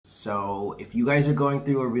So if you guys are going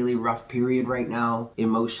through a really rough period right now,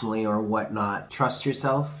 emotionally or whatnot, trust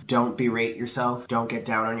yourself. Don't berate yourself. Don't get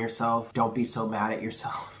down on yourself. Don't be so mad at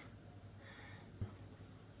yourself.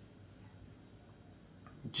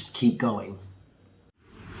 Just keep going.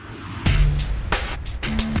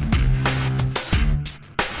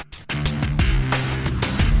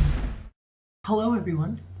 Hello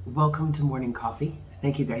everyone, welcome to Morning Coffee.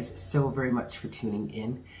 Thank you guys so very much for tuning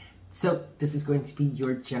in. So this is going to be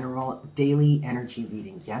your general daily energy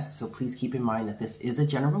reading. Yes, so please keep in mind that this is a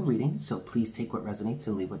general reading, so please take what resonates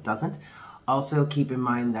and leave what doesn't. Also keep in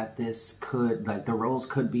mind that this could, like, the roles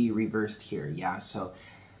could be reversed here, yeah, so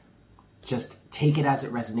just take it as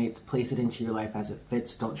it resonates, place it into your life as it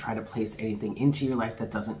fits. Don't try to place anything into your life that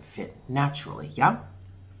doesn't fit naturally, yeah?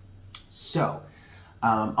 So,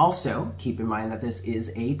 also keep in mind that this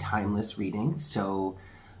is a timeless reading, so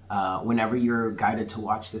whenever you're guided to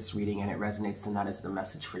watch this reading and it resonates, then that is the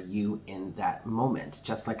message for you in that moment.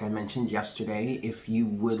 Just like I mentioned yesterday, if you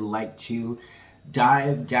would like to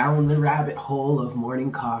dive down the rabbit hole of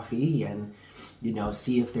morning coffee and, you know,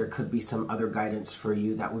 see if there could be some other guidance for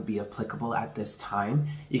you that would be applicable at this time,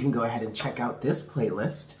 you can go ahead and check out this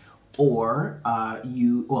playlist, or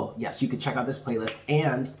you could check out this playlist,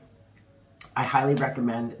 and I highly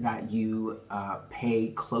recommend that you pay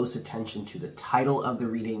close attention to the title of the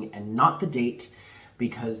reading and not the date,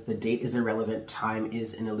 because the date is irrelevant, time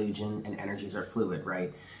is an illusion, and energies are fluid,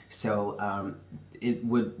 right? So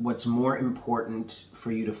what's more important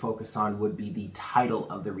for you to focus on would be the title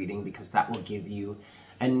of the reading, because that will give you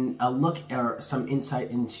a look or some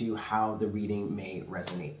insight into how the reading may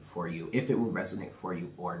resonate for you, if it will resonate for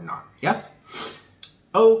you or not. Yes?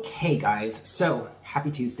 Okay, guys, so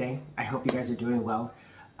happy Tuesday. I hope you guys are doing well.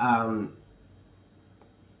 I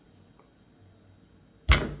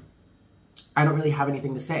don't really have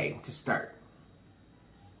anything to say to start.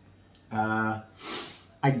 I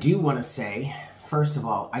do want to say, first of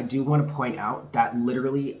all, I do want to point out that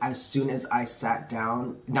literally as soon as I as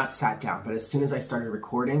soon as I started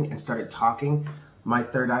recording and started talking, my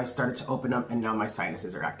third eye started to open up and now my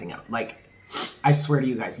sinuses are acting up. Like, I swear to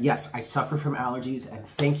you guys, yes, I suffer from allergies, and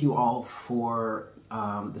thank you all for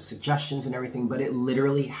the suggestions and everything, but it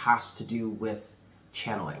literally has to do with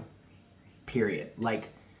channeling, period. Like,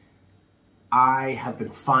 I have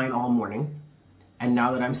been fine all morning, and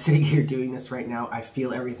now that I'm sitting here doing this right now, I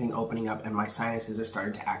feel everything opening up and my sinuses are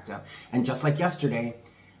starting to act up. And just like yesterday,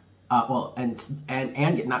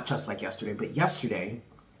 and not just like yesterday, but yesterday,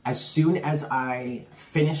 as soon as I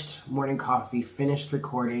finished morning coffee, finished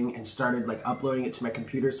recording, and started like uploading it to my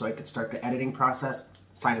computer so I could start the editing process,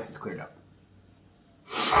 sinuses cleared up.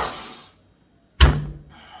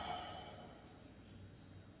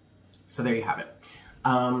 So there you have it.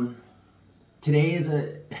 Today is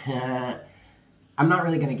I'm not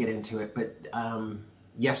really going to get into it, but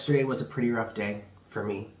yesterday was a pretty rough day for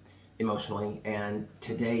me emotionally, and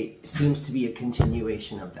today seems to be a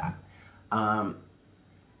continuation of that. I'm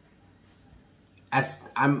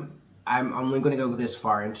only going to go this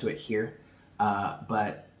far into it here,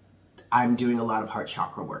 but I'm doing a lot of heart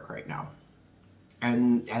chakra work right now.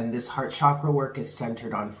 And this heart chakra work is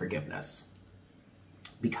centered on forgiveness.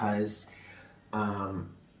 Because,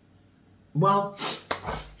 well,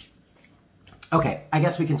 okay, I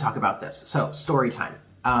guess we can talk about this. So, story time.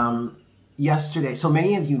 Yesterday, so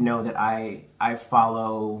many of you know that I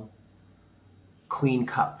follow Queen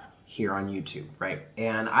Cup here on YouTube, right?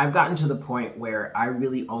 And I've gotten to the point where I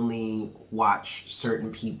really only watch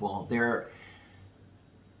certain people. There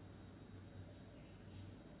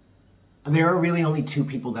are really only two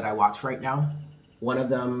people that I watch right now. One of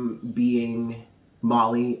them being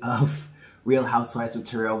Molly of Real Housewives of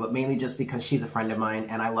Terrell, but mainly just because she's a friend of mine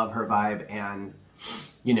and I love her vibe, and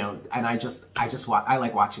you know, and I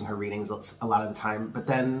like watching her readings a lot of the time. But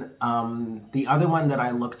then the other one that I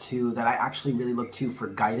actually really look to for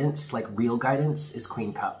guidance, like real guidance, is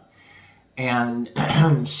Queen Cup. And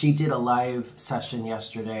she did a live session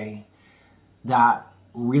yesterday that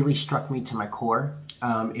really struck me to my core.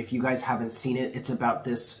 If you guys haven't seen it, it's about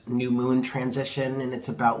this new moon transition, and it's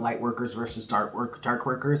about light workers versus dark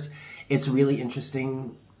workers. It's a really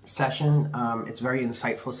interesting session. It's a very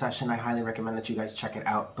insightful session. I highly recommend that you guys check it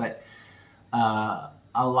out. But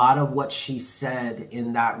a lot of what she said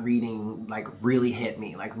in that reading like really hit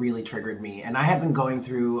me, like really triggered me. And I had been going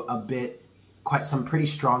through quite some pretty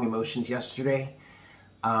strong emotions yesterday.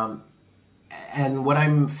 And what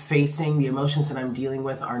I'm facing, the emotions that I'm dealing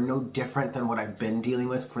with, are no different than what I've been dealing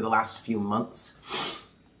with for the last few months.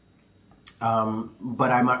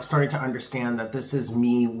 But I'm starting to understand that this is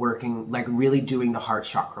me working, like really doing the heart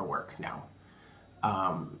chakra work now.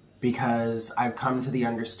 because I've come to the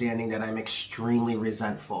understanding that I'm extremely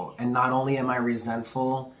resentful. And not only am I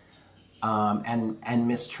resentful and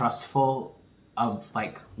mistrustful of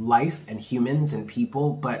like life and humans and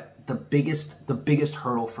people, but the biggest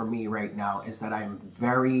hurdle for me right now is that I'm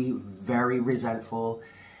very, very resentful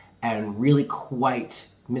and really quite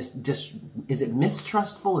is it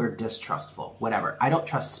mistrustful or distrustful? Whatever. I don't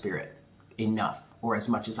trust spirit enough or as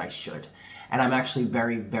much as I should. And I'm actually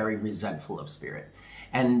very, very resentful of spirit.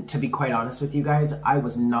 And to be quite honest with you guys, I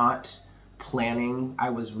was not planning, I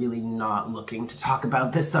was really not looking to talk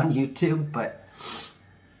about this on YouTube, but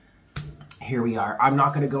here we are. I'm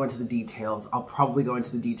not going to go into the details. I'll probably go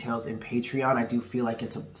into the details in Patreon. I do feel like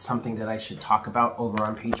it's something that I should talk about over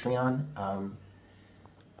on Patreon.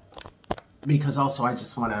 Because also I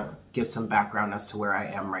just want to give some background as to where I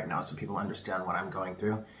am right now so people understand what I'm going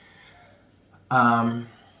through.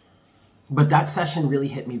 But that session really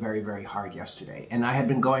hit me very, very hard yesterday. And I had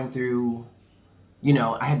been going through, you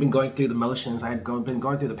know, I had been going through the motions. I had been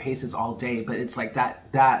going through the paces all day, but it's like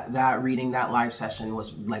that reading, that live session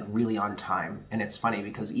was like really on time. And it's funny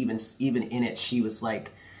because even in it, she was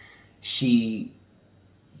like, she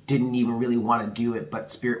didn't even really want to do it,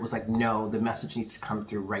 but Spirit was like, no, the message needs to come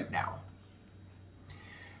through right now.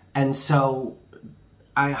 And so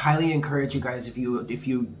I highly encourage you guys, if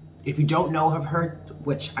you don't know of her,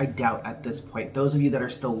 which I doubt at this point, those of you that are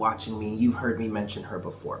still watching me, you've heard me mention her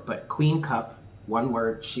before, but Queen Cup, one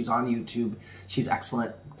word, she's on YouTube, she's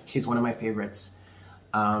excellent, she's one of my favorites.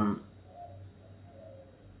 But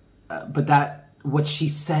what she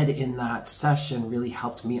said in that session really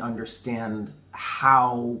helped me understand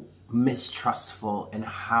how mistrustful and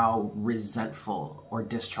how resentful or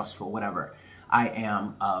distrustful, whatever, I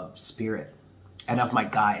am of spirit and of my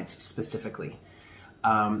guides specifically.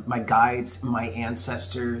 My guides, my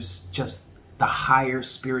ancestors, just the higher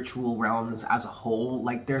spiritual realms as a whole.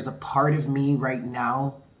 Like there's a part of me right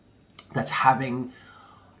now that's having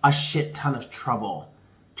a shit ton of trouble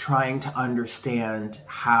trying to understand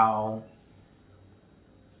how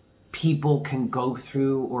people can go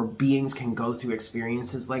through, or beings can go through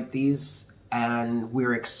experiences like these, and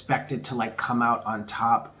we're expected to like come out on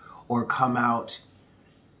top or come out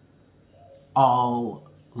all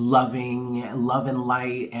loving, love and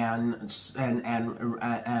light and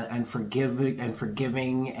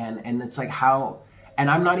forgiving and it's like how, and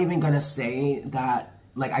I'm not even gonna say that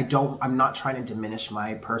like I'm not trying to diminish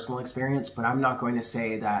my personal experience, but I'm not going to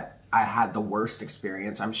say that I had the worst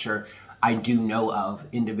experience. I'm sure I do know of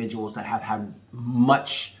individuals that have had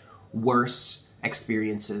much worse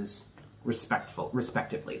experiences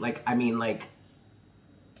respectively. Like, I mean, like,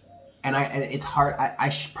 and it's hard,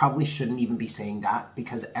 I probably shouldn't even be saying that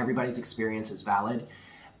because everybody's experience is valid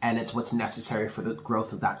and it's what's necessary for the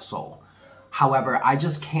growth of that soul. However, I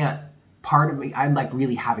just can't, part of me, I'm like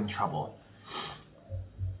really having trouble.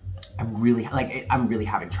 I'm really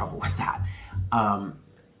having trouble with that.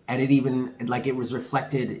 And it even, like it was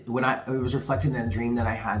reflected, it was reflected in a dream that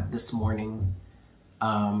I had this morning,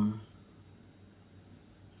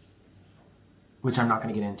 which I'm not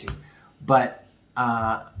gonna get into, but,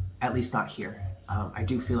 at least not here. I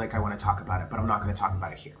do feel like I want to talk about it, but I'm not going to talk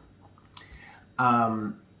about it here.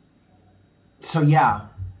 So yeah,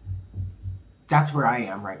 that's where I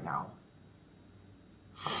am right now.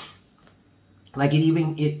 Like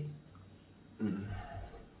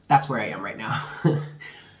that's where I am right now.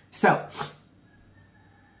 So,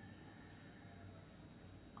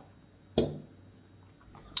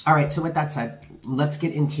 all right, so with that said, let's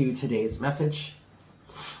get into today's message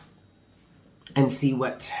and see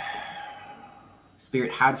what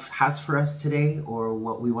Spirit has for us today, or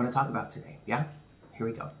what we want to talk about today. Yeah? Here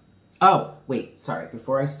we go. Oh, wait, sorry,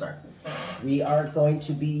 before I start. We are going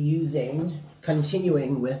to be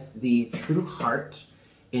continuing with the True Heart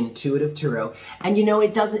Intuitive Tarot. And you know,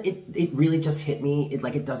 it really just hit me.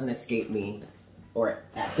 It doesn't escape me, or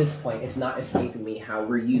at this point, it's not escaping me how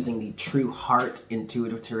we're using the True Heart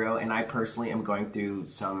Intuitive Tarot. And I personally am going through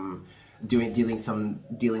dealing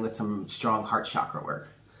with some strong heart chakra work.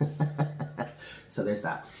 So there's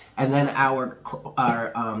that. And then our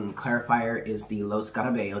clarifier is the Los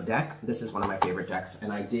Garabello deck. This is one of my favorite decks,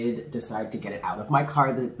 and I did decide to get it out of my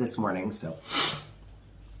car this morning, so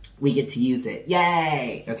we get to use it.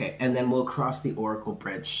 Yay! Okay, and then we'll cross the Oracle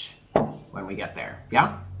bridge when we get there.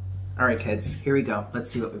 Yeah? All right, kids, here we go.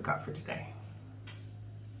 Let's see what we've got for today.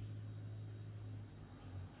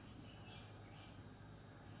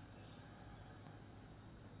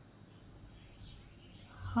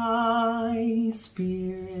 Hi,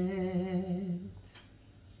 Spirit.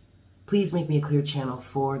 Please make me a clear channel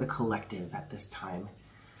for the collective at this time.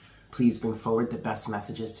 Please bring forward the best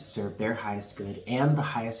messages to serve their highest good and the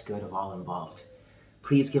highest good of all involved.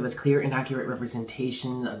 Please give us clear and accurate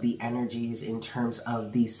representation of the energies in terms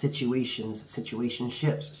of the situations,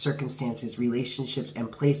 situationships, circumstances, relationships,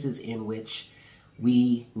 and places in which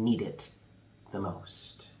we need it the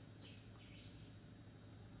most.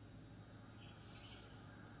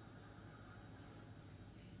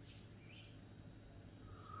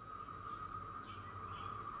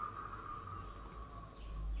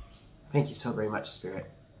 Thank you so very much,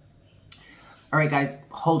 Spirit. All right, guys,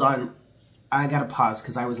 hold on. I gotta pause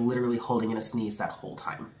because I was literally holding in a sneeze that whole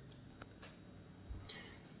time.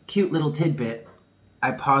 Cute little tidbit.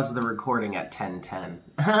 I paused the recording at 10:10.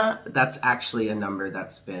 That's actually a number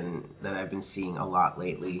that I've been seeing a lot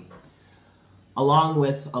lately, along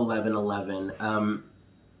with 11:11.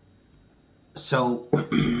 So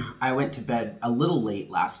I went to bed a little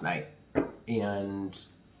late last night, and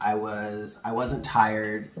I wasn't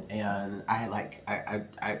tired, and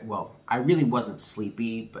I really wasn't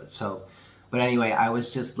sleepy, but anyway, I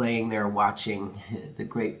was just laying there watching the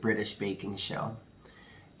Great British Baking Show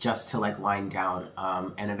just to like wind down,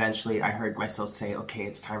 and eventually I heard myself say, okay,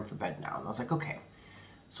 it's time for bed now, and I was like, okay.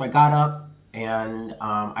 So I got up, and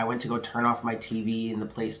I went to go turn off my TV and the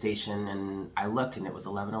PlayStation, and I looked, and it was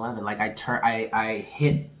 11:11. Like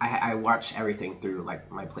I watched everything through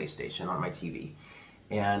like my PlayStation on my TV.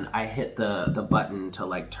 And I hit the button to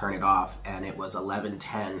like turn it off, and it was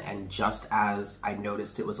 11:10, and just as I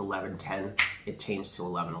noticed it was 11:10, it changed to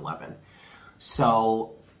 11:11.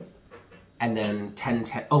 So, and then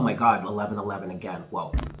 10:10, oh my God, 11:11 again.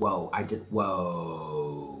 Whoa,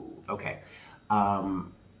 okay.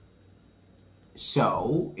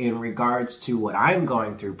 So in regards to what I'm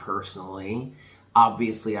going through personally,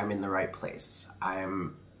 obviously I'm in the right place.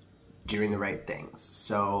 I'm doing the right things.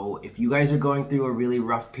 So if you guys are going through a really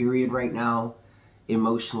rough period right now,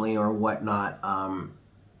 emotionally or whatnot,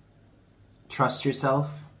 trust yourself.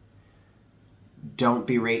 Don't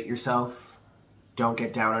berate yourself. Don't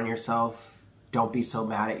get down on yourself. Don't be so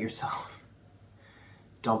mad at yourself.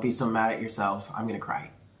 Don't be so mad at yourself. I'm gonna cry.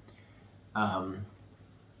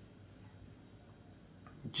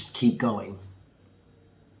 Just keep going.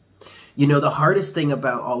 You know, the hardest thing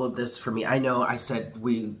about all of this for me, I know I said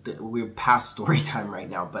we're past story time right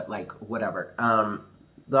now, but like, whatever.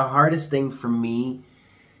 The hardest thing for me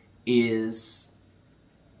is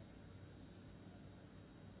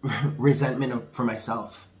resentment for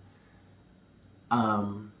myself.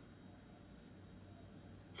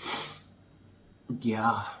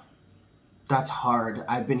 Yeah, that's hard.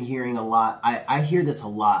 I've been hearing a lot. I hear this a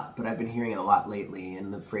lot, but I've been hearing it a lot lately,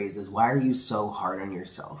 and the phrase is, why are you so hard on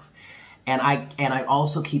yourself? And I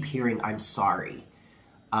also keep hearing, I'm sorry.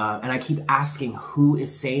 And I keep asking, who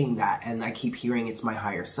is saying that? And I keep hearing, it's my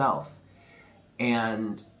higher self.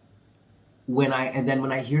 And when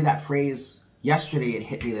I hear that phrase, yesterday it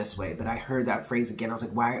hit me this way, but I heard that phrase again. I was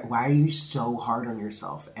like, why are you so hard on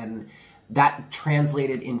yourself? And that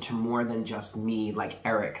translated into more than just me, like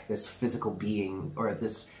Eric, this physical being, or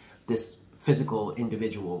this physical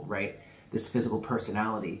individual, right? This physical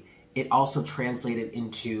personality. It also translated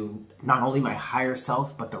into not only my higher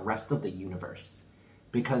self, but the rest of the universe.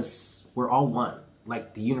 Because we're all one.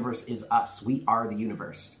 Like, the universe is us. We are the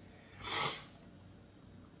universe.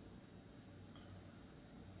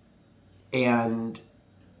 And,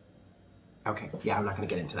 okay, yeah, I'm not going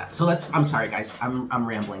to get into that. So I'm sorry, guys. I'm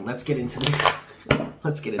rambling. Let's get into this.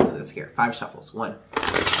 Let's get into this here. 5 shuffles. 1.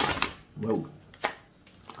 Whoa.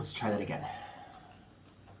 Let's try that again.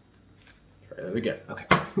 Try that again. Okay.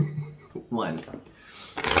 1.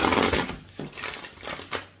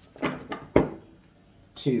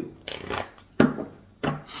 2.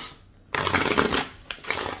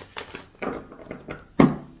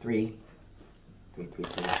 3. 3, 3,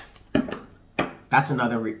 3. That's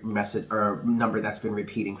another message or number that's been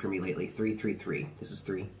repeating for me lately. 3, 3, 3. This is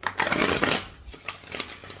 3.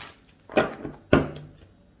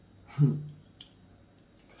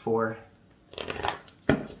 4.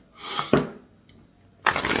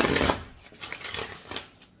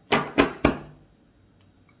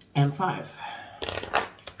 And 5.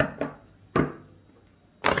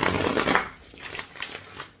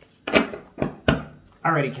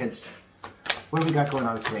 Alrighty, kids. What do we got going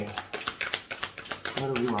on today?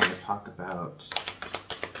 What do we want to talk about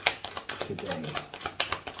today?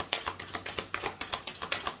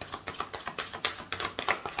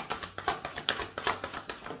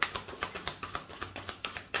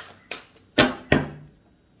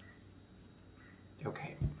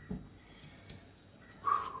 Okay.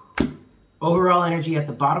 Overall energy at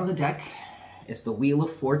the bottom of the deck is the Wheel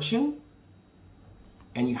of Fortune,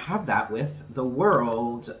 And you have that with the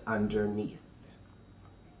world underneath.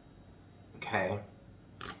 Okay.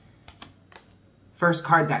 First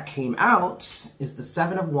card that came out is the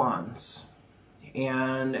Seven of Wands.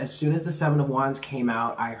 And as soon as the Seven of Wands came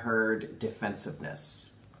out, I heard defensiveness.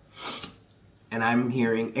 And I'm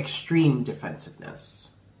hearing extreme defensiveness.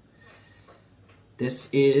 This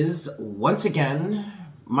is, once again,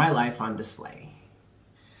 my life on display.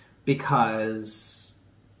 Because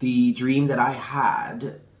the dream that I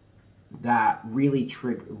had that really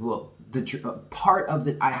triggered, well, the part of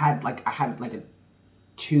the, I had like a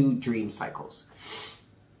 2 dream cycles.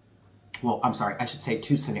 Well, I'm sorry, I should say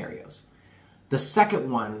 2 scenarios. The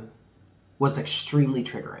second one was extremely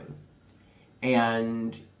triggering.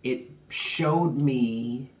 And it showed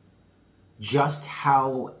me just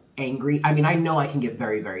how angry, I mean, I know I can get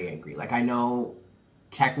very, very angry. Like, I know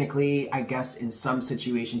technically, I guess in some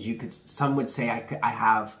situations some would say I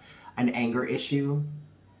have an anger issue.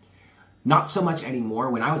 Not so much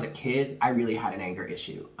anymore. When I was a kid, I really had an anger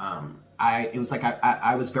issue. It was like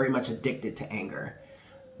I was very much addicted to anger.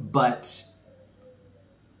 But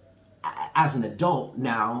as an adult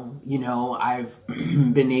now, you know, I've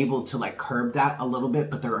been able to like curb that a little bit,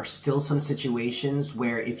 but there are still some situations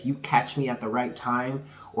where if you catch me at the right time,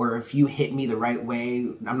 or if you hit me the right way,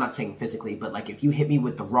 I'm not saying physically, but like if you hit me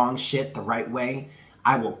with the wrong shit the right way,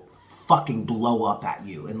 I will fucking blow up at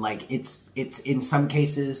you. And like, it's in some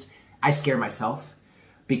cases, I scare myself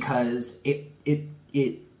because it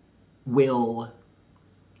will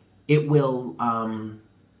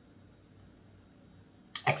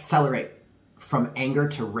accelerate from anger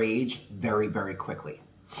to rage very, very quickly.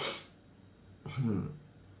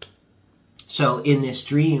 So in this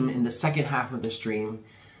dream, in the second half of this dream,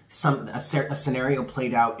 a scenario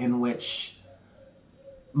played out in which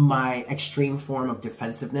my extreme form of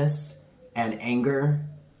defensiveness and anger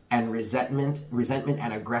and resentment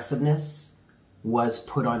and aggressiveness was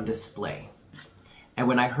put on display. And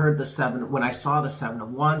when I saw the Seven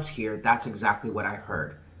of Wands here, that's exactly what I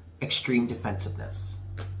heard. Extreme defensiveness.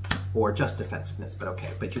 Or just defensiveness, but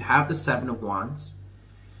okay. But you have the Seven of Wands.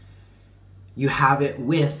 You have it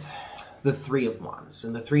with the Three of Wands.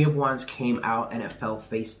 And the Three of Wands came out and it fell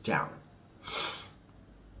face down.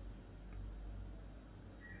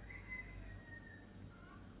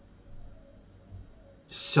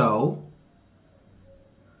 So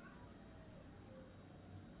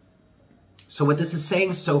what this is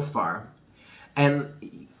saying so far,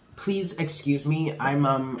 and please excuse me,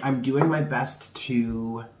 I'm doing my best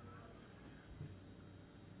to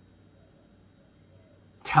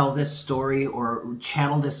tell this story or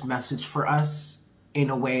channel this message for us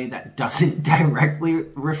in a way that doesn't directly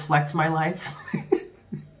reflect my life.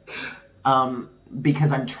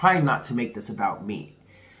 Because I'm trying not to make this about me.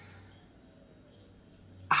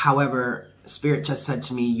 However, Spirit just said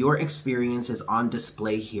to me, your experience is on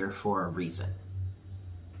display here for a reason.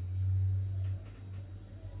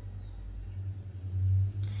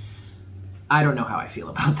 I don't know how I feel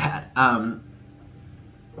about that.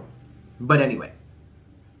 But anyway,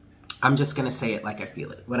 I'm just going to say it like I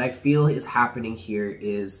feel it. What I feel is happening here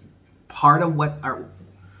is part of what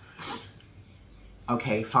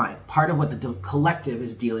okay, fine. Part of what the collective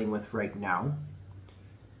is dealing with right now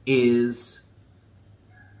is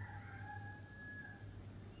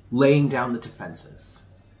laying down the defenses.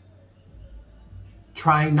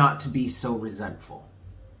 Trying not to be so resentful.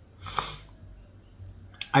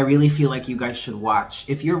 I really feel like you guys should watch,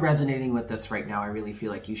 if you're resonating with this right now, I really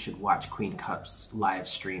feel like you should watch Queen Cup's live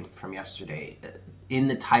stream from yesterday. In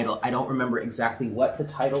the title, I don't remember exactly what the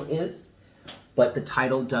title is, but the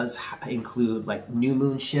title does include like new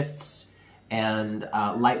moon shifts and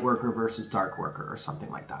light worker versus dark worker or something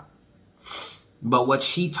like that. But what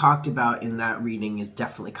she talked about in that reading is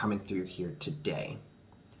definitely coming through here today.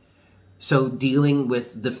 So dealing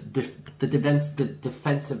with the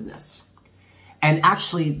defensiveness. And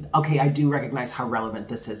actually, okay, I do recognize how relevant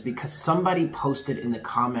this is because somebody posted in the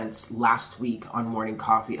comments last week on Morning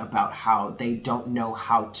Coffee about how they don't know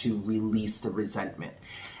how to release the resentment.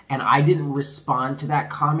 And I didn't respond to that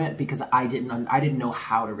comment because I didn't know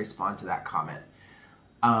how to respond to that comment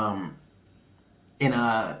in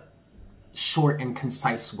a short and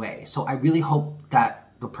concise way. So I really hope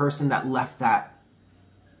that the person that left that,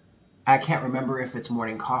 I can't remember if it's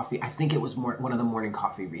Morning Coffee. I think it was one of the Morning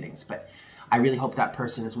Coffee readings, but I really hope that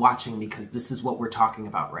person is watching because this is what we're talking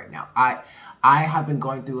about right now. I have been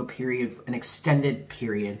going through an extended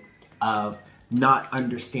period of not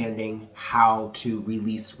understanding how to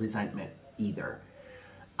release resentment either.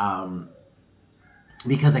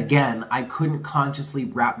 Because again, I couldn't consciously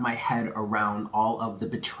wrap my head around all of the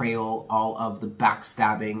betrayal, all of the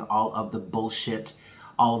backstabbing, all of the bullshit,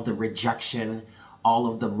 all of the rejection, all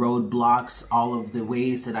of the roadblocks, all of the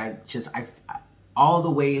ways that all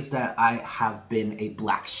the ways that I have been a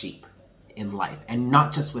black sheep in life, and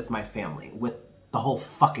not just with my family, with the whole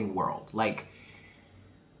fucking world. Like,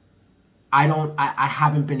 I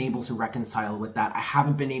haven't been able to reconcile with that. I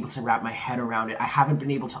haven't been able to wrap my head around it. I haven't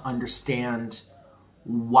been able to understand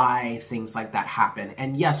why things like that happen.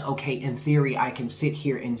 And yes, okay, in theory, I can sit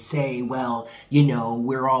here and say, well, you know,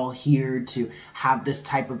 we're all here to have this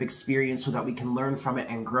type of experience so that we can learn from it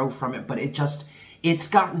and grow from it. But it's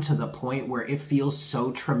gotten to the point where it feels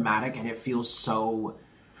so traumatic and it feels so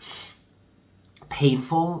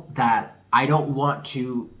painful that I don't want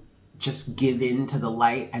to just give in to the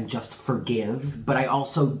light and just forgive, but I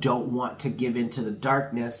also don't want to give into the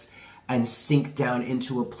darkness and sink down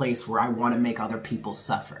into a place where I want to make other people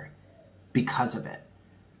suffer because of it.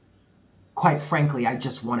 Quite frankly, I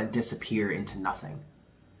just want to disappear into nothing.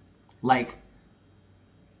 Like,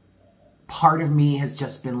 part of me has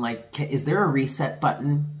just been like, is there a reset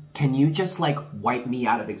button? Can you just like wipe me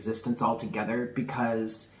out of existence altogether?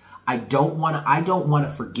 Because I don't want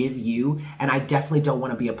to forgive you, and I definitely don't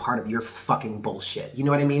want to be a part of your fucking bullshit. You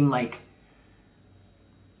know what I mean? Like,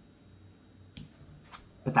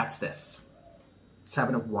 but that's this.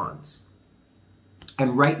 Seven of Wands.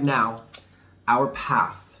 And right now, our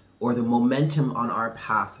path, or the momentum on our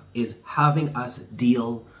path, is having us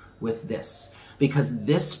deal with this. Because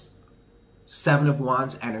this Seven of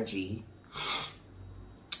Wands energy,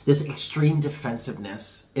 this extreme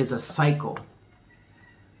defensiveness, is a cycle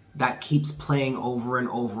that keeps playing over and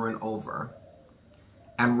over and over.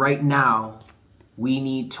 And right now, we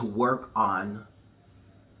need to work on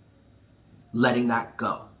letting that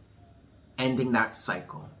go, ending that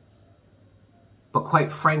cycle. But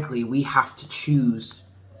quite frankly, we have to choose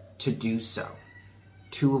to do so.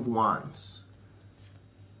 Two of Wands.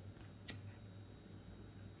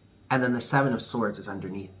 And then the Seven of Swords is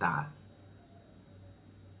underneath that.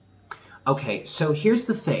 Okay, so here's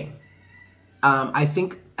the thing. I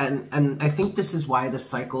think, and I think this is why the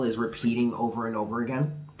cycle is repeating over and over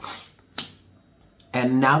again.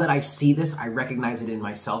 And now that I see this, I recognize it in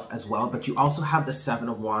myself as well. But you also have the Seven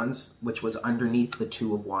of Wands, which was underneath the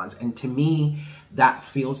Two of Wands. And to me, that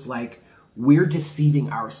feels like we're deceiving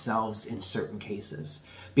ourselves in certain cases.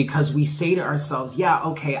 Because we say to ourselves, yeah,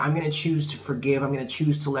 okay, I'm going to choose to forgive. I'm going to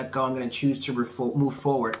choose to let go. I'm going to choose to move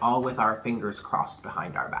forward, all with our fingers crossed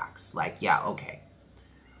behind our backs. Like, yeah, okay.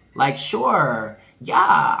 Like, sure,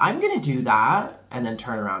 yeah, I'm going to do that. And then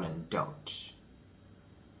turn around and don't.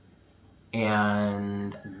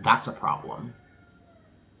 And that's a problem.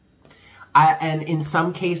 And in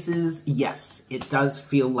some cases, yes, it does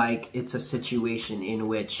feel like it's a situation in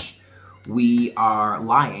which we are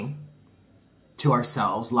lying to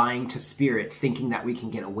ourselves, lying to spirit, thinking that we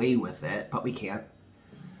can get away with it, but we can't.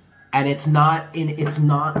 And it's not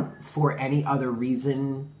for any other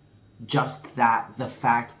reason, just that the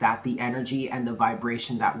fact that the energy and the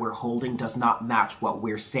vibration that we're holding does not match what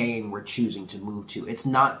we're saying we're choosing to move to. It's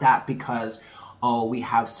not that because, oh, we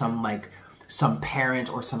have some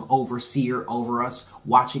parent or some overseer over us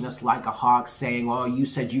watching us like a hawk saying, oh, you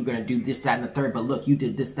said you're going to do this, that, and the third, but look, you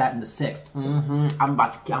did this, that, and the sixth. I'm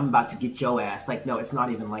about to get your ass. Like, no, it's not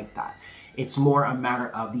even like that. It's more a matter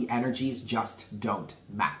of the energies just don't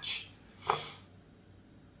match.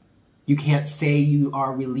 You can't say you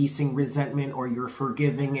are releasing resentment or you're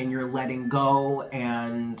forgiving and you're letting go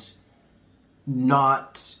and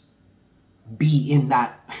not be in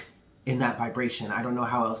that vibration. I don't know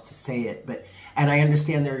how else to say it, and I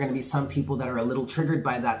understand there are going to be some people that are a little triggered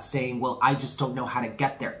by that, saying, well, I just don't know how to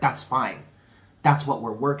get there. That's fine. That's what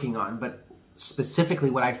we're working on. But specifically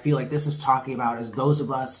what I feel like this is talking about is those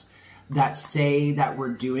of us that say that we're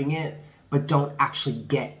doing it, but don't actually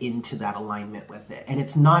get into that alignment with it. And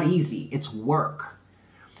it's not easy. It's work.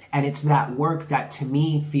 And it's that work that to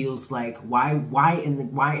me feels like, why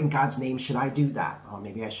in God's name should I do that? Oh,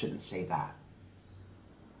 maybe I shouldn't say that.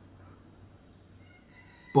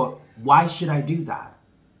 But why should I do that?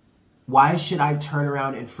 Why should I turn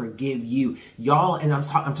around and forgive you? Y'all, and I'm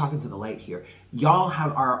talking to the light here. Y'all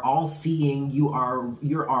are all seeing, you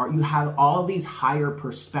have all these higher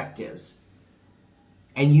perspectives.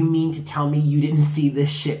 And you mean to tell me you didn't see this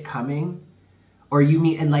shit coming? Or you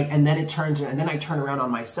mean, and then I turn around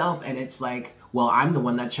on myself and it's like, well, I'm the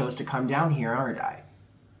one that chose to come down here, aren't I?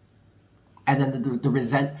 And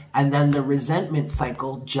then the resentment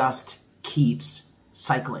cycle just keeps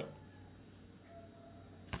cycling.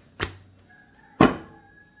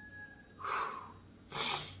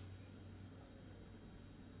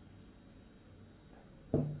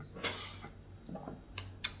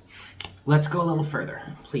 Let's go a little further,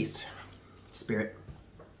 please, Spirit.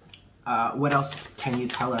 what else can you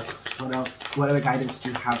tell us? What other guidance do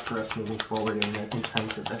you have for us moving forward in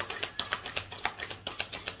terms of this?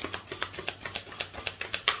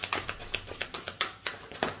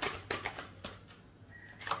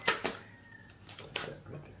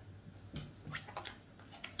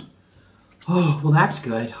 Oh, well, that's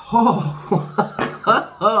good.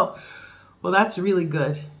 Oh, well, that's really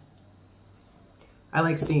good. I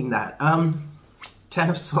like seeing that. 10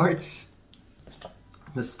 of Swords,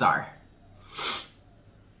 the Star.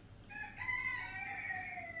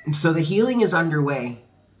 So the healing is underway.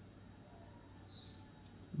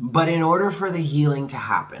 But in order for the healing to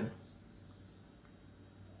happen,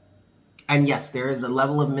 and yes, there is a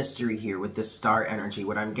level of mystery here with this star energy.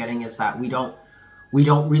 What I'm getting is that we don't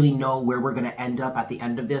really know where we're going to end up at the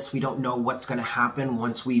end of this. We don't know what's going to happen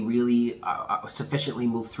once we really sufficiently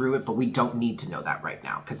move through it, but we don't need to know that right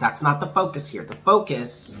now because that's not the focus here. The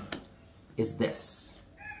focus is this.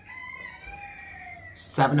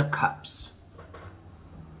 7 of Cups.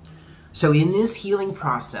 So in this healing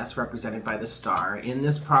process represented by the star, in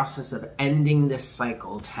this process of ending this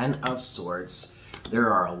cycle, 10 of Swords,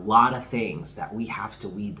 there are a lot of things that we have to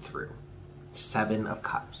weed through. 7 of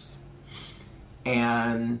Cups.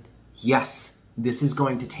 And yes, this is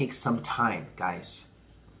going to take some time, guys.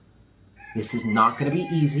 This is not going to be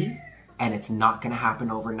easy, and it's not going to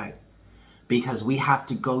happen overnight. Because we have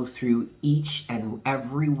to go through each and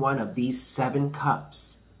every one of these 7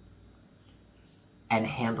 cups and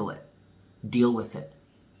handle it, deal with it,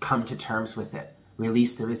 come to terms with it,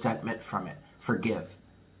 release the resentment from it, forgive.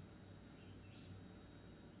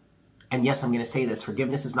 And yes, I'm going to say this,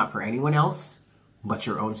 forgiveness is not for anyone else but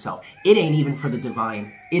your own self. It ain't even for the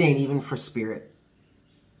divine. It ain't even for spirit.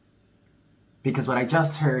 Because what I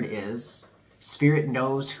just heard is spirit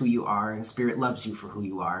knows who you are and spirit loves you for who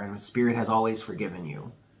you are and spirit has always forgiven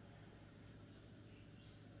you.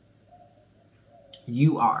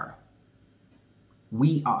 You are.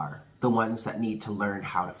 We are the ones that need to learn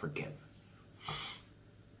how to forgive.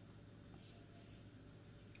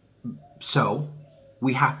 So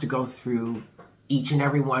we have to go through each and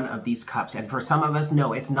every one of these cups. And for some of us,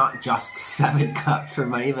 no, it's not just 7 cups. For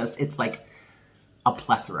many of us, it's like a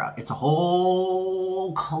plethora. It's a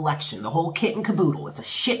whole collection, the whole kit and caboodle. It's a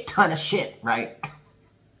shit ton of shit, right?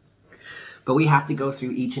 But we have to go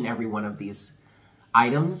through each and every one of these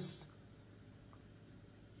items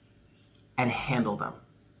and handle them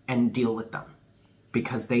and deal with them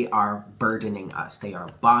because they are burdening us. They are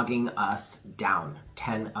bogging us down.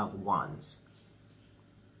 10 of Wands.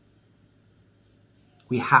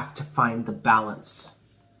 We have to find the balance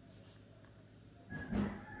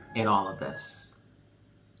in all of this.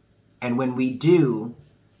 And when we do,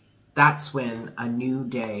 that's when a new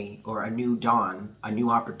day or a new dawn, a new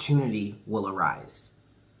opportunity will arise.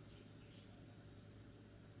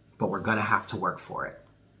 But we're going to have to work for it.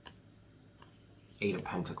 8 of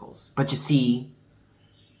Pentacles. But you see,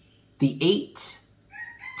 the 8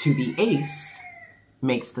 to the Ace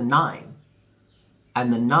makes the 9.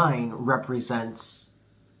 And the 9 represents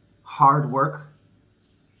hard work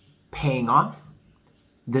paying off.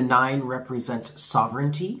 The 9 represents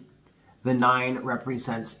sovereignty. The 9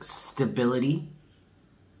 represents stability.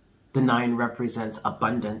 The 9 represents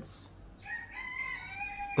abundance.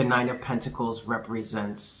 The 9 of Pentacles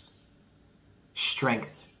represents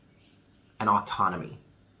strength and autonomy.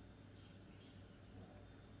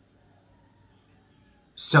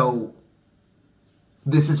 So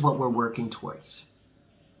this is what we're working towards.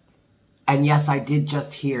 And yes, I did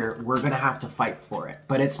just hear, we're going to have to fight for it.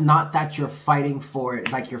 But it's not that you're fighting for it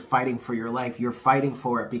like you're fighting for your life. You're fighting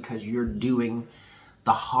for it because you're doing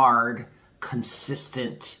the hard,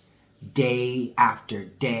 consistent, day after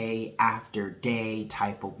day after day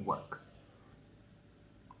type of work.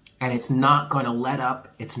 And it's not going to let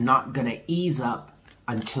up. It's not going to ease up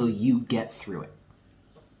until you get through it.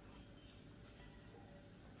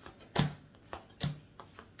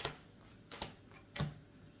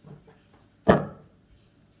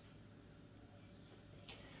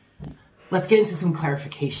 Let's get into some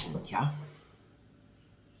clarification, yeah?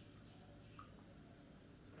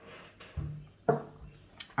 All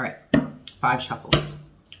right, 5 shuffles.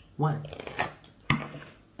 1.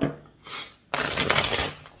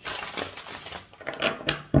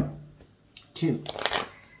 2.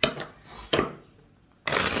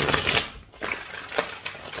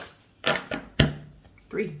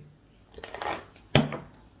 3.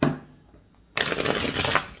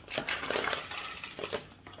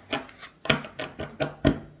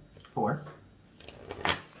 4.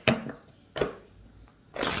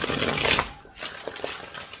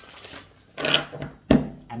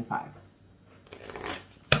 And 5.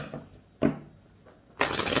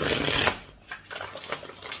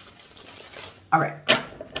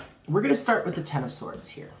 we're going to start with the Ten of Swords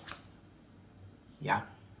here. Yeah.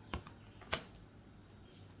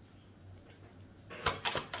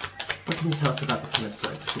 What can you tell us about the Ten of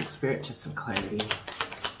Swords? Please, Spirit, just some clarity.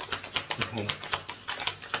 Okay.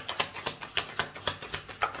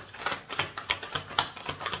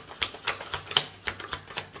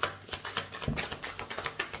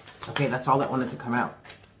 Okay, that's all that wanted to come out.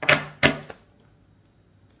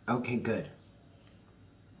 Okay, good.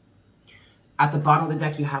 At the bottom of the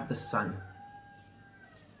deck, you have the Sun.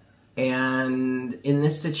 And in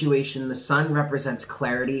this situation, the Sun represents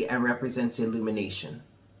clarity and represents illumination.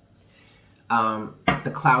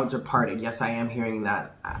 The clouds are parted. Yes, I am hearing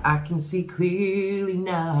that. I can see clearly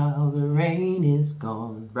now, the rain is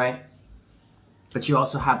gone, right? But you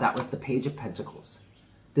also have that with the Page of Pentacles.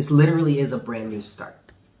 This literally is a brand new start,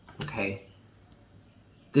 okay?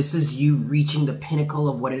 This is you reaching the pinnacle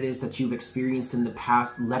of what it is that you've experienced in the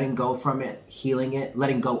past, letting go from it, healing it,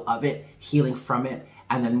 letting go of it, healing from it,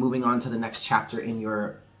 and then moving on to the next chapter in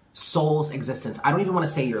your soul's existence. I don't even want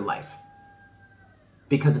to say your life,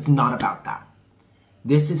 because it's not about that.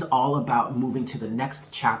 This is all about moving to the next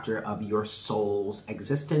chapter of your soul's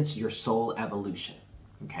existence, your soul evolution,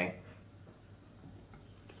 okay?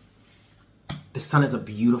 The Sun is a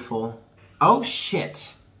beautiful... Oh,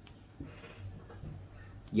 shit.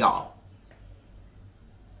 Y'all.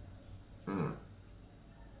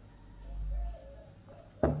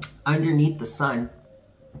 Underneath the Sun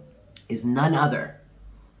is none other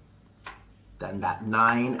than that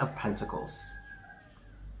Nine of Pentacles.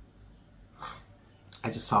 I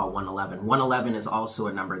just saw 111. 111 is also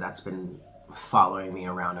a number that's been following me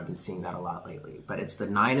around. I've been seeing that a lot lately. But it's the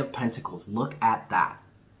Nine of Pentacles. Look at that.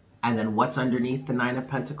 And then what's underneath the Nine of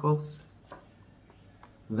Pentacles?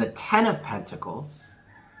 The Ten of Pentacles.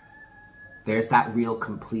 There's that real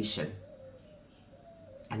completion.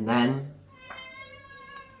 And then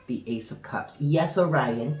the Ace of Cups. Yes,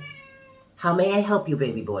 Orion. How may I help you,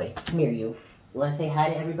 baby boy? Come here, you. You want to say hi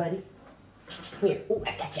to everybody? Come here. Oh,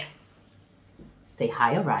 I got you. Say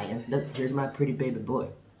hi, Orion. Look, here's my pretty baby boy.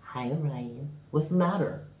 Hi, Orion. What's the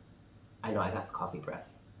matter? I know I got coffee breath.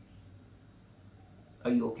 Are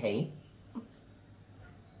you okay?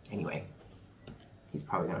 Anyway, he's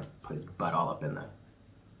probably going to put his butt all up in the...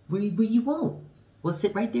 Well, you won't. We'll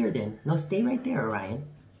sit right there then. No, stay right there, Orion.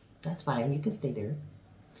 That's fine. You can stay there.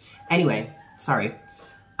 Anyway, sorry.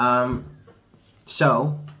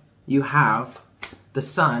 So, you have the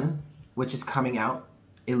Sun, which is coming out,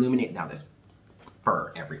 illuminate... Now, there's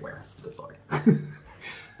fur everywhere. Good Lord.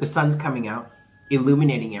 The Sun's coming out,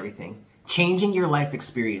 illuminating everything. Changing your life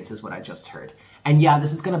experience is what I just heard. And yeah,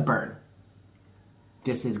 this is going to burn.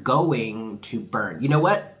 This is going to burn. You know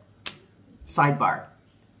what? Sidebar.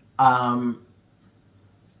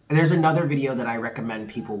 There's another video that I recommend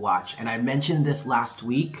people watch. And I mentioned this last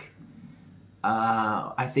week.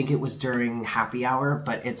 I think it was during happy hour.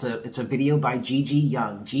 But it's a video by Gigi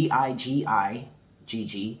Young. G-I-G-I.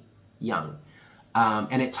 Gigi Young.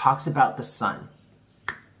 And it talks about the Sun.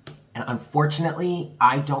 And unfortunately,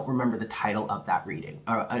 I don't remember the title of that reading.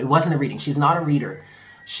 It wasn't a reading. She's not a reader.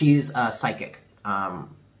 She's a psychic.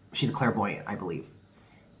 She's a clairvoyant, I believe.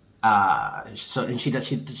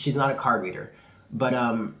 She's not a card reader. But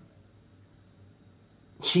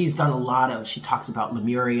she's done a lot of, she talks about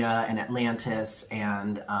Lemuria and Atlantis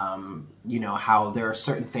and, you know, how there are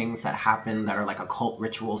certain things that happen that are like occult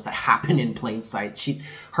rituals that happen in plain sight.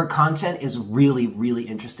 Her content is really, really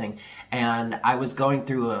interesting. And I was going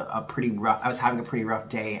through I was having a pretty rough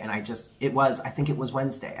day, and I think it was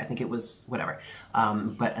Wednesday. I think it was whatever.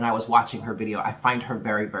 And I was watching her video. I find her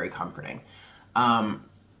very, very comforting.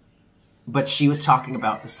 But she was talking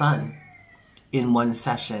about the Sun in one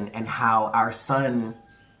session and how our Sun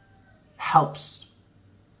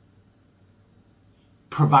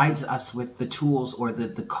provides us with the tools or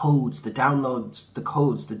the codes, the downloads, the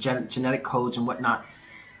codes, the genetic codes and whatnot.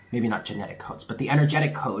 Maybe not genetic codes, but the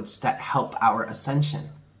energetic codes that help our ascension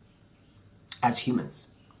as humans.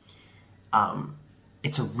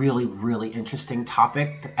 It's a really, really interesting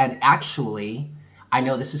topic. And actually, I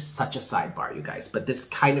know this is such a sidebar, you guys, but this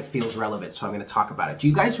kind of feels relevant, so I'm going to talk about it. Do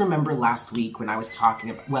you guys remember last week when I was talking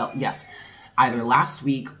about, well, yes, either last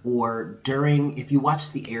week or during, if you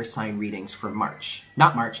watched the air sign readings for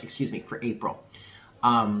for April,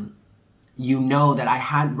 you know that I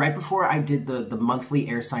had, right before I did the monthly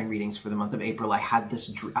air sign readings for the month of April, I had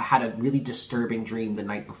a really disturbing dream the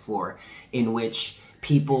night before in which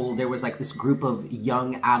there was like this group of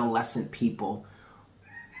young adolescent people,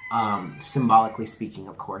 symbolically speaking,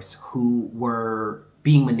 of course, who were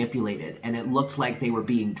being manipulated, and it looked like they were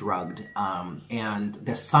being drugged, and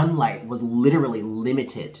the sunlight was literally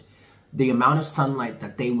limited the amount of sunlight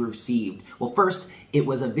that they received. Well, first, it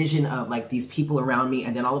was a vision of like these people around me,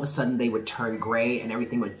 and then all of a sudden they would turn gray and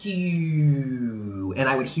everything would, and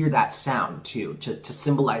I would hear that sound too, to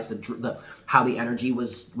symbolize how the energy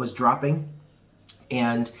was dropping.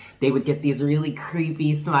 And they would get these really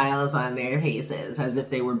creepy smiles on their faces as if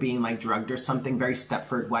they were being like drugged or something, very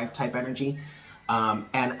Stepford wife type energy. And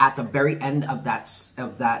at the very end of that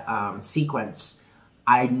sequence,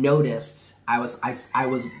 I noticed, I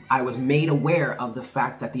was made aware of the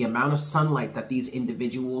fact that the amount of sunlight that these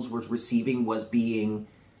individuals were receiving was being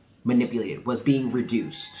manipulated, was being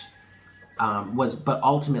reduced. But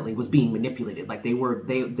ultimately was being manipulated. Like there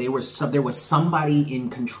was somebody in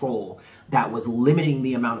control that was limiting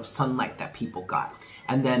the amount of sunlight that people got.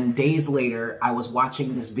 And then days later, I was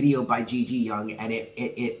watching this video by Gigi Young, and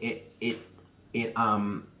it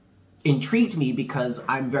intrigued me because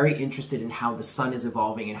I'm very interested in how the sun is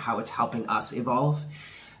evolving and how it's helping us evolve.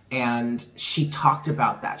 And she talked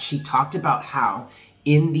about that. She talked about how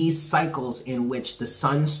in these cycles in which the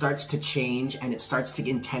sun starts to change and it starts to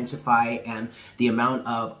intensify, and the amount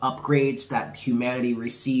of upgrades that humanity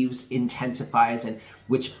receives intensifies, and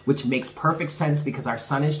which makes perfect sense because our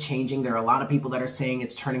sun is changing. There are a lot of people that are saying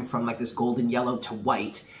it's turning from like this golden yellow to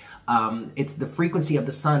white. It's the frequency of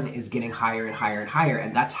the sun is getting higher and higher and higher,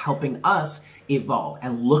 and that's helping us evolve.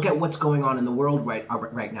 And look at what's going on in the world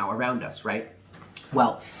right now around us, right?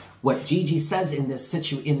 Well, what Gigi says in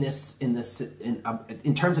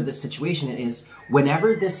terms of this situation is,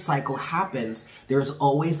 whenever this cycle happens, there's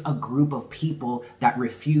always a group of people that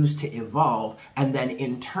refuse to evolve, and then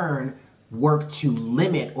in turn work to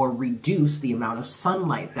limit or reduce the amount of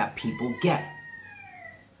sunlight that people get,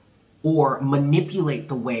 or manipulate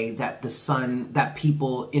the way that that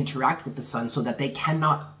people interact with the sun so that they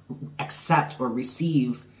cannot accept or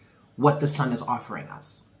receive what the sun is offering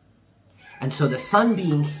us. And so the sun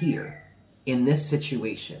being here in this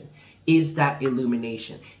situation is that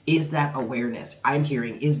illumination, is that awareness I'm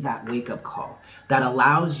hearing, is that wake-up call that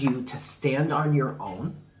allows you to stand on your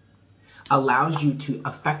own, allows you to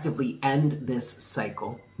effectively end this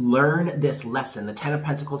cycle, learn this lesson. The Ten of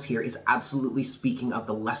Pentacles here is absolutely speaking of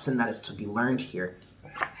the lesson that is to be learned here,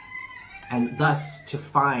 and thus to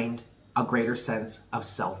find a greater sense of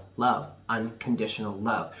self-love, unconditional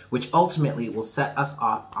love, which ultimately will set us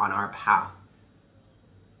off on our path,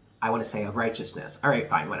 I want to say, of righteousness. All right,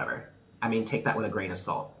 fine, whatever. I mean, take that with a grain of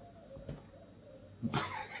salt.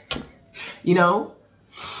 You know?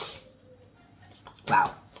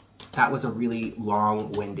 Wow. That was a really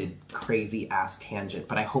long-winded, crazy-ass tangent,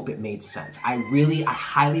 but I hope it made sense. I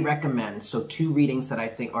highly recommend, so two videos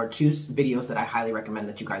that I highly recommend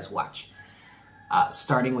that you guys watch.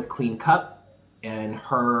 Starting with Queen Cup and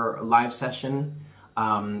her live session,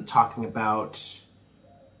 talking about,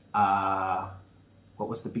 what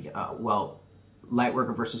was the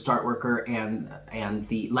Lightworker versus Darkworker, and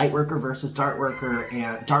the Lightworker versus Darkworker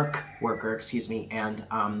and Darkworker, excuse me, and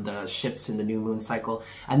the shifts in the new moon cycle,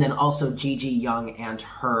 and then also Gigi Young and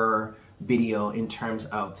her video in terms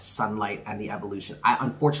of sunlight and the evolution. I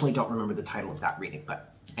unfortunately don't remember the title of that reading,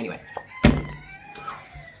 but anyway,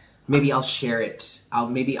 maybe I'll share it.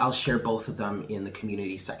 Maybe I'll share both of them in the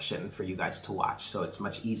community section for you guys to watch, so it's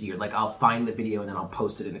much easier. Like, I'll find the video and then I'll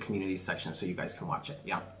post it in the community section so you guys can watch it.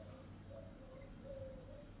 Yeah.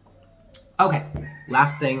 Okay,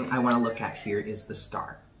 last thing I want to look at here is the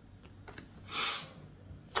star.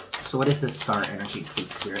 So what is this star energy,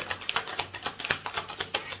 please, Spirit?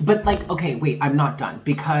 But like, okay, wait, I'm not done,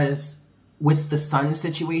 because with the sun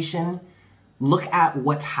situation, look at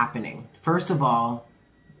what's happening. First of all,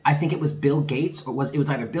 I think it was Bill Gates, or it was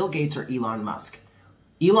either Bill Gates or Elon Musk.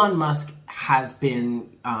 Elon Musk has been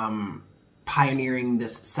pioneering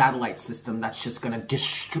this satellite system that's just going to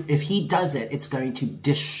destroy, if he does it, it's going to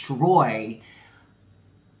destroy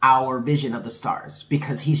our vision of the stars,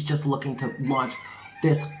 because he's just looking to launch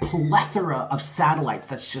this plethora of satellites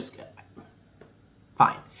that's just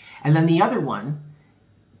fine. And then the other one,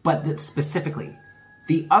 specifically,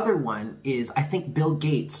 the other one is, I think Bill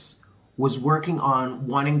Gates was working on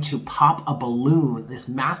wanting to pop a balloon, this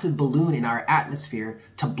massive balloon in our atmosphere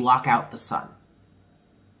to block out the sun.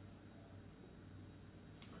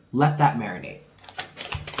 Let that marinate.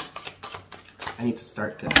 I need to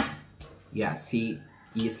start this. Yeah,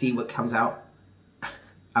 you see what comes out?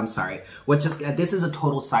 I'm sorry. This is a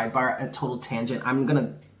total sidebar, a total tangent. I'm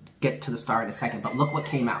gonna get to the star in a second, but look what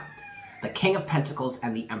came out. The King of Pentacles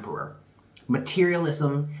and the Emperor.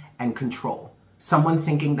 Materialism and control. Someone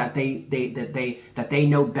thinking that they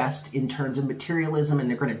know best in terms of materialism, and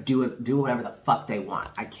they're gonna do whatever the fuck they want.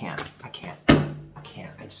 I can't.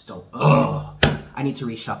 I just don't. Ugh. I need to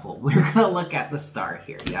reshuffle. We're gonna look at the star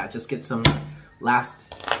here. Yeah, just get some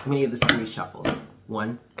last, how many of the 3 shuffles?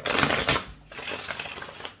 1.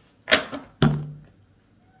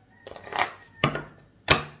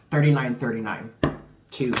 $39.39.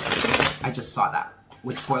 2. I just saw that.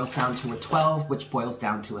 Which boils down to a 12, which boils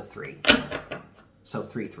down to a 3. So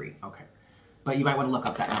 3, 3. Okay. But you might want to look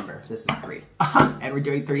up that number. This is 3. And we're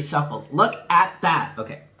doing 3 shuffles. Look at that.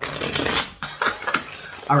 Okay.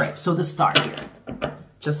 All right, so the star here.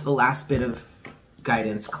 Just the last bit of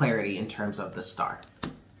guidance, clarity in terms of the star.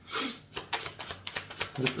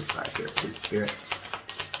 What is the star here, please, Spirit?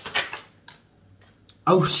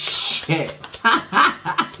 Oh, shit.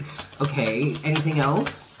 Okay, anything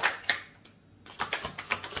else?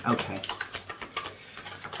 Okay.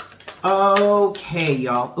 Okay,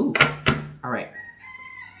 y'all. Ooh, all right.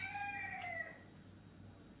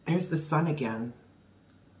 There's the sun again.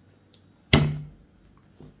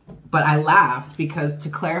 But I laughed because to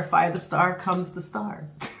clarify the star comes the star.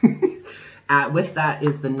 With that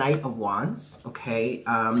is the Knight of Wands, okay?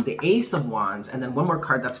 The Ace of Wands, and then one more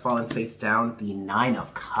card that's fallen face down, the 9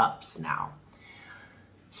 of Cups now.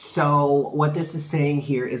 So what this is saying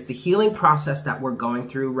here is the healing process that we're going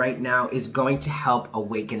through right now is going to help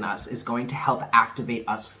awaken us, is going to help activate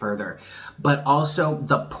us further. But also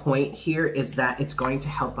the point here is that it's going to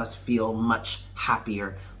help us feel much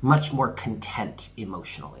happier, much more content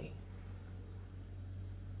emotionally.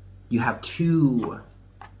 You have 2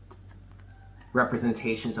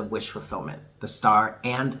 representations of wish fulfillment, the star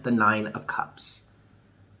and the 9 of Cups.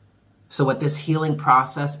 So what this healing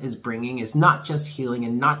process is bringing is not just healing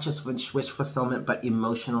and not just wish fulfillment, but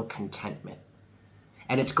emotional contentment.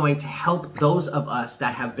 And it's going to help those of us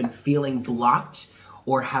that have been feeling blocked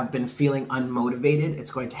or have been feeling unmotivated.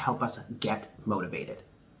 It's going to help us get motivated.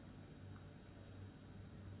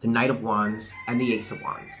 The Knight of Wands and the Ace of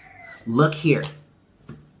Wands. Look here.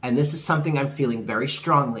 And this is something I'm feeling very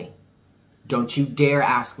strongly. Don't you dare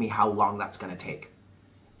ask me how long that's going to take.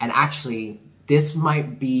 And actually, this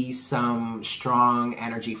might be some strong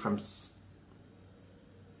energy from...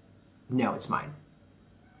 No, it's mine.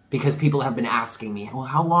 Because people have been asking me, well,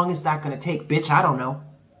 how long is that going to take? Bitch, I don't know.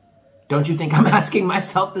 Don't you think I'm asking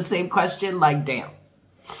myself the same question? Like, damn.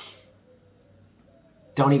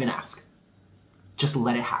 Don't even ask. Just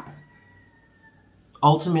let it happen.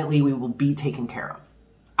 Ultimately, we will be taken care of.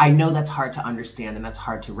 I know that's hard to understand and that's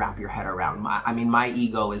hard to wrap your head around. I mean, my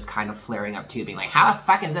ego is kind of flaring up too, being like, how the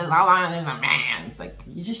fuck is this? How long is this? Man, it's like,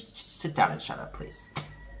 you just sit down and shut up, please.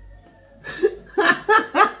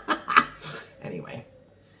 Anyway.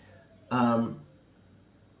 All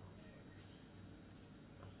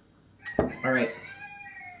right.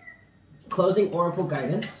 Closing oracle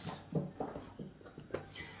guidance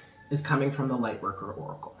is coming from the Lightworker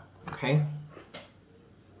Oracle, okay?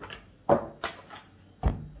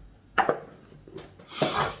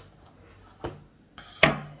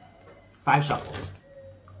 Five shuffles.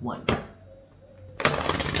 1.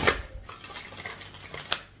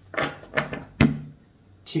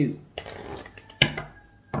 2.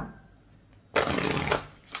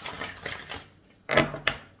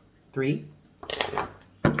 3.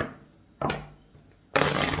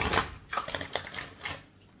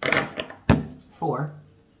 4.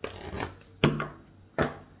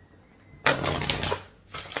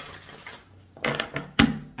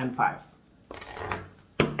 5.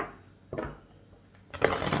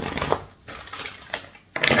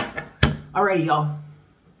 Alrighty, y'all.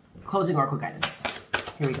 Closing oracle guidance.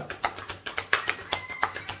 Here we go.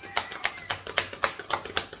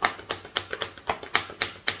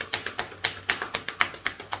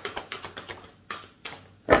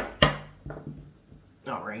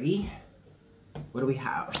 Alrighty. What do we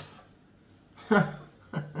have?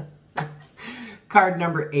 Card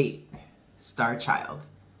number 8, Star Child.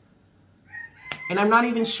 And I'm not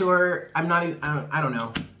even sure, I don't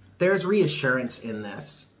know. There's reassurance in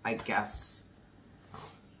this, I guess.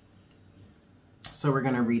 So we're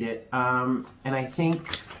gonna read it. And I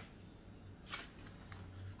think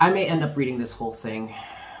I may end up reading this whole thing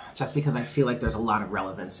just because I feel like there's a lot of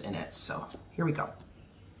relevance in it. So here we go.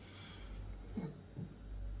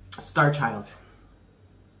 Star Child.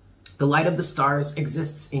 The light of the stars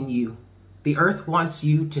exists in you. The earth wants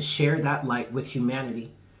you to share that light with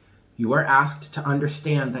humanity. You are asked to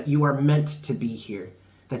understand that you are meant to be here,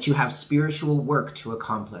 that you have spiritual work to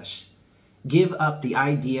accomplish. Give up the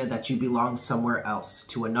idea that you belong somewhere else,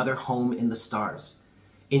 to another home in the stars.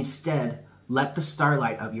 Instead, let the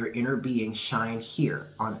starlight of your inner being shine here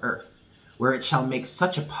on earth, where it shall make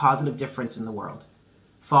such a positive difference in the world.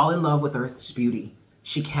 Fall in love with Earth's beauty.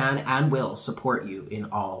 She can and will support you in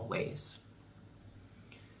all ways.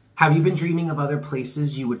 Have you been dreaming of other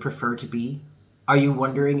places you would prefer to be? Are you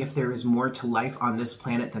wondering if there is more to life on this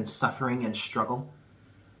planet than suffering and struggle?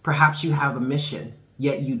 Perhaps you have a mission,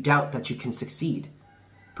 yet you doubt that you can succeed.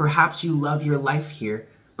 Perhaps you love your life here,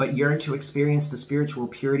 but yearn to experience the spiritual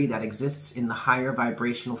purity that exists in the higher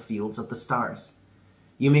vibrational fields of the stars.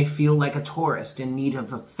 You may feel like a tourist in need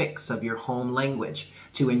of a fix of your home language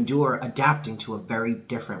to endure adapting to a very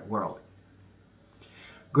different world.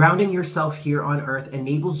 Grounding yourself here on Earth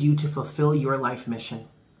enables you to fulfill your life mission.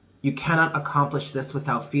 You cannot accomplish this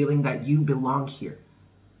without feeling that you belong here.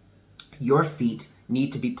 Your feet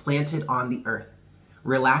need to be planted on the earth.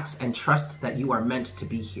 Relax and trust that you are meant to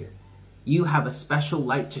be here. You have a special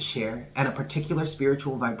light to share and a particular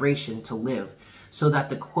spiritual vibration to live, so that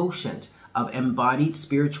the quotient of embodied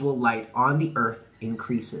spiritual light on the earth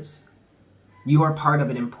increases. You are part of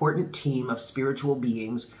an important team of spiritual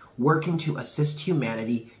beings working to assist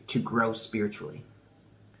humanity to grow spiritually.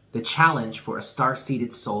 The challenge for a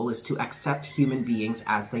star-seeded soul is to accept human beings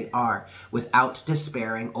as they are, without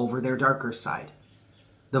despairing over their darker side.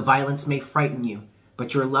 The violence may frighten you,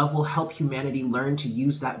 but your love will help humanity learn to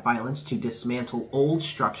use that violence to dismantle old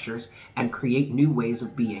structures and create new ways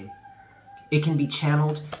of being. It can be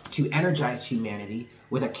channeled to energize humanity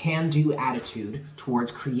with a can-do attitude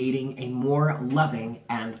towards creating a more loving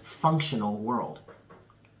and functional world.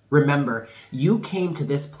 Remember, you came to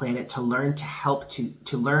this planet to learn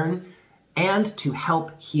to learn and to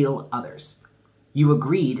help heal others. You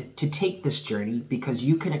agreed to take this journey because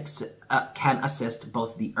you can assist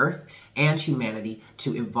both the earth and humanity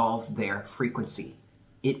to evolve their frequency.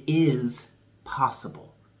 It is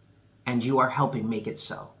possible, and you are helping make it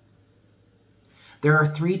so. There are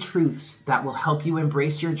 3 truths that will help you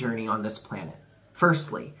embrace your journey on this planet.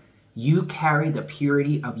 Firstly, you carry the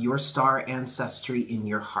purity of your star ancestry in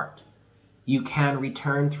your heart. You can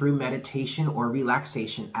return through meditation or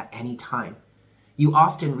relaxation at any time. You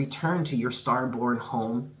often return to your star-born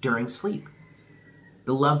home during sleep.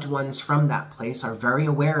 The loved ones from that place are very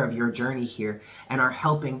aware of your journey here and are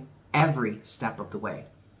helping every step of the way.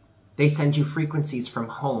 They send you frequencies from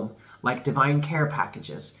home, like divine care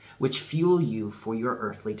packages, which fuel you for your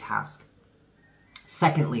earthly task.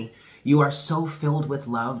 Secondly, you are so filled with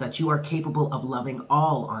love that you are capable of loving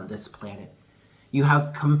all on this planet. You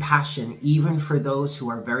have compassion even for those who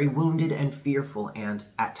are very wounded and fearful and,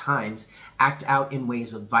 at times, act out in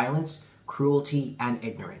ways of violence, cruelty, and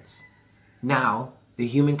ignorance. Now, the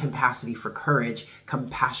human capacity for courage,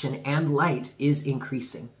 compassion, and light is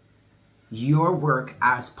increasing. Your work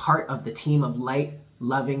as part of the team of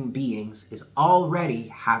light-loving beings is already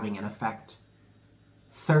having an effect.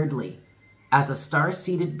 Thirdly, as a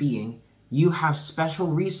star-seeded being, you have special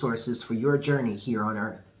resources for your journey here on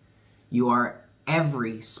Earth. Your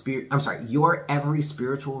every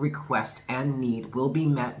spiritual request and need will be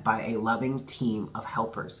met by a loving team of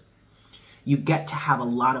helpers. You get to have a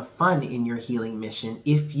lot of fun in your healing mission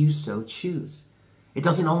if you so choose. It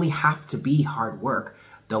doesn't only have to be hard work,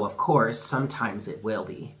 though of course sometimes it will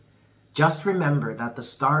be. Just remember that the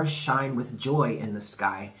stars shine with joy in the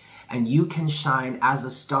sky, and you can shine as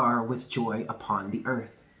a star with joy upon the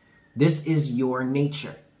earth. This is your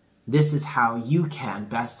nature. This is how you can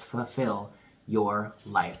best fulfill your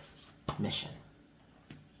life mission.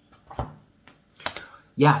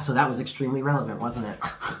 Yeah, so that was extremely relevant, wasn't it?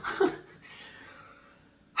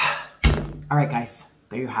 All right, guys,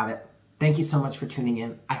 there you have it. Thank you so much for tuning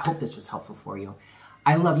in. I hope this was helpful for you.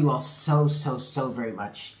 I love you all so, so, so very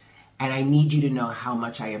much. And I need you to know how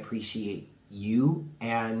much I appreciate you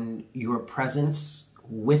and your presence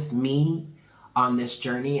with me on this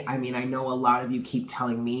journey. I mean, I know a lot of you keep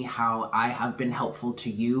telling me how I have been helpful to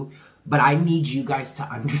you, but I need you guys to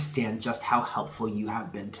understand just how helpful you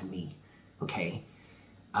have been to me, okay?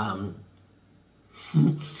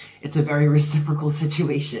 It's a very reciprocal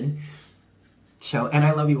situation. And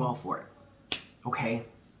I love you all for it, okay?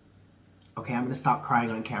 Okay, I'm gonna stop crying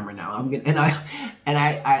on camera now.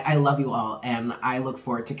 I love you all, and I look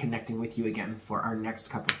forward to connecting with you again for our next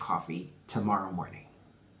cup of coffee tomorrow morning.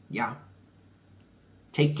 Yeah.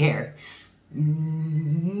 Take care.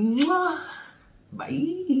 Mwah.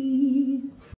 Bye.